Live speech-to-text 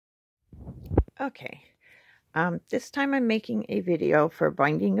Okay, this time I'm making a video for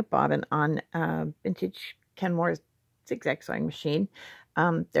binding a bobbin on a vintage Kenmore zigzag sewing machine.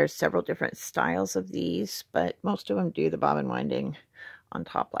 There's several different styles of these, but most of them do the bobbin winding on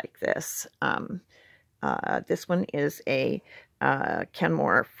top like this. This one is a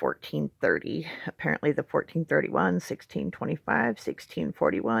Kenmore 1430. Apparently the 1431, 1625,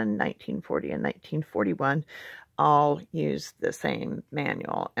 1641, 1940, and 1941 all use the same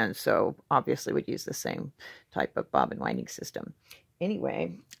manual, and so obviously would use the same type of bobbin winding system.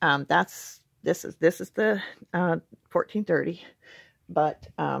 Anyway, this is the 1430, but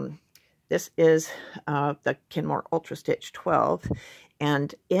this is the Kenmore Ultra Stitch 12,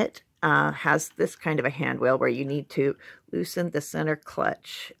 and it has this kind of a hand wheel where you need to loosen the center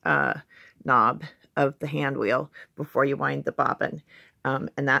clutch knob of the hand wheel before you wind the bobbin,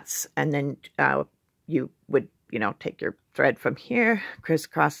 and then you would take your thread from here,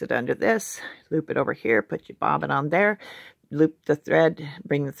 crisscross it under this, loop it over here, put your bobbin on there, loop the thread,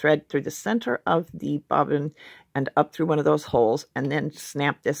 bring the thread through the center of the bobbin and up through one of those holes, and then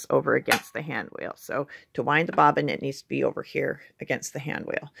snap this over against the hand wheel. So to wind the bobbin, it needs to be over here against the hand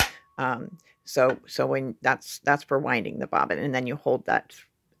wheel. So when that's for winding the bobbin, and then you hold that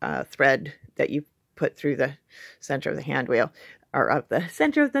thread that you put through the center of the hand wheel, or of the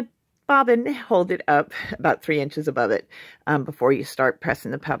center of the bobbin, hold it up about 3 inches above it before you start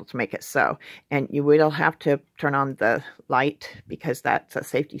pressing the pedal to make it sew. And you will have to turn on the light because that's a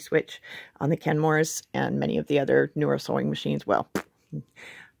safety switch on the Kenmores and many of the other newer sewing machines. Well,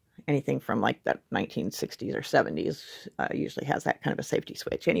 anything from like the 1960s or 70s usually has that kind of a safety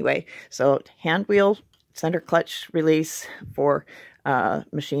switch. Anyway, so hand wheel, center clutch release for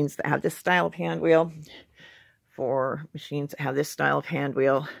machines that have this style of hand wheel. For machines that have this style of hand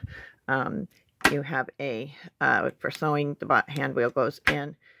wheel, you have a, for sewing, the hand wheel goes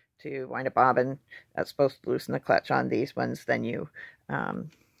in to wind a bobbin. That's supposed to loosen the clutch on these ones. Then you, oh,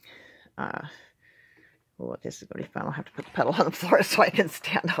 this is going to be fun. I'll have to put the pedal on the floor so I can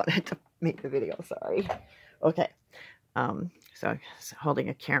stand on it to make the video. Sorry. Okay. So holding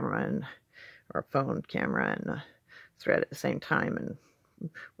a camera or a phone camera and a thread at the same time and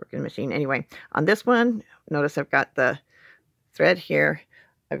working the machine. Anyway, on this one, notice I've got the thread here.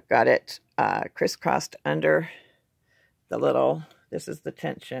 I've got it crisscrossed under the little, this is the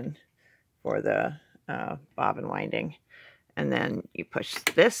tension for the bobbin winding. And then you push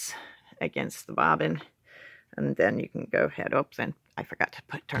this against the bobbin, and then you can go ahead. Oops, and I forgot to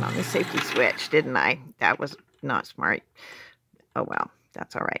turn on the safety switch, didn't I? That was not smart. Oh well,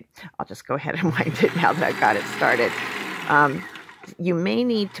 that's all right. I'll just go ahead and wind it now that I've got it started. You may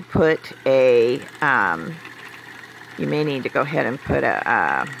need to put a, you may need to go ahead and put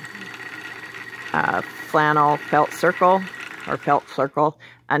a flannel felt circle or felt circle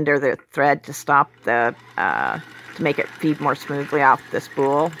under the thread to stop the, to make it feed more smoothly off the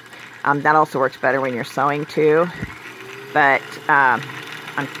spool. That also works better when you're sewing too, but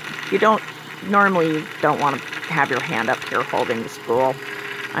you normally don't want to have your hand up here holding the spool.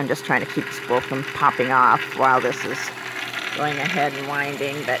 I'm just trying to keep the spool from popping off while this is going ahead and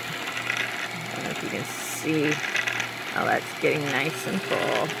winding, but I don't know if you can see how that's getting nice and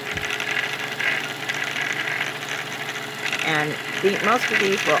full. And most of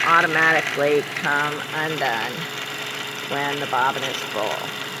these will automatically come undone when the bobbin is full.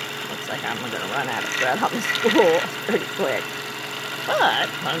 Looks like I'm going to run out of thread on the spool pretty quick, but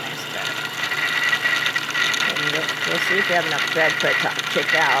what a nice thread. And we'll see if we have enough thread for it to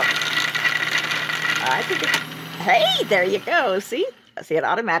kick out. I think it's, hey, there you go. See, it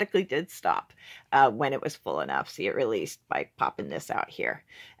automatically did stop when it was full enough. See, it released by popping this out here.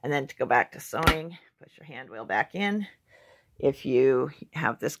 And then to go back to sewing, push your hand wheel back in. If you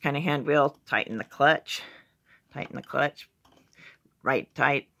have this kind of hand wheel, tighten the clutch, right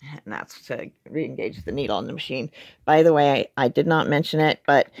tight, and that's to re-engage the needle in the machine. By the way, I did not mention it,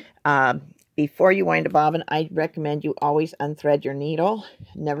 but before you wind a bobbin, I recommend you always unthread your needle.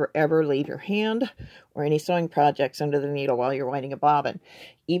 Never ever leave your hand or any sewing projects under the needle while you're winding a bobbin.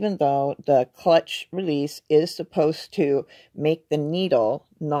 Even though the clutch release is supposed to make the needle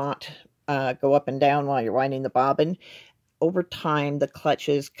not go up and down while you're winding the bobbin, over time, the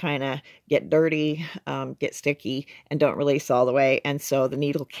clutches kind of get dirty, get sticky, and don't release all the way. And so the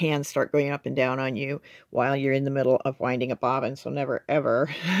needle can start going up and down on you while you're in the middle of winding a bobbin. So never, ever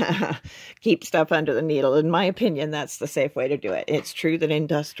keep stuff under the needle. In my opinion, that's the safe way to do it. It's true that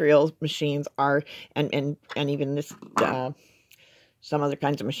industrial machines are, and even this, some other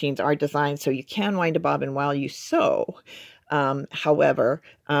kinds of machines are designed so you can wind a bobbin while you sew. However,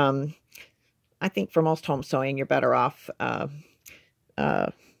 I think for most home sewing, you're better off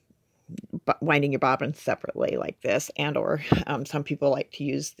winding your bobbin separately like this, and or some people like to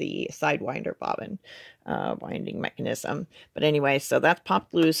use the side winder bobbin winding mechanism. But anyway, so that's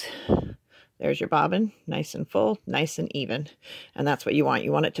popped loose. There's your bobbin, nice and full, nice and even. And that's what you want.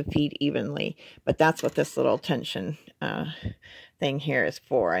 You want it to feed evenly. But that's what this little tension thing here is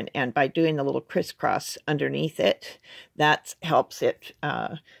for. And by doing the little crisscross underneath it, that helps it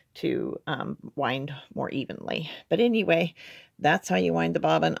to wind more evenly. But anyway, that's how you wind the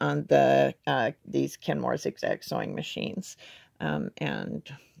bobbin on the these Kenmore zigzag sewing machines.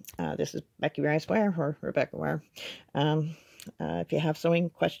 This is Becky Rice Ware, or Rebecca Ware. If you have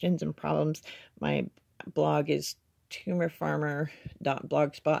sewing questions and problems, my blog is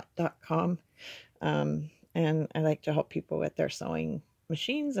tumorfarmer.blogspot.com. And I like to help people with their sewing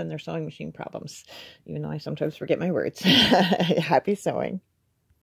machines and their sewing machine problems, even though I sometimes forget my words. Happy sewing.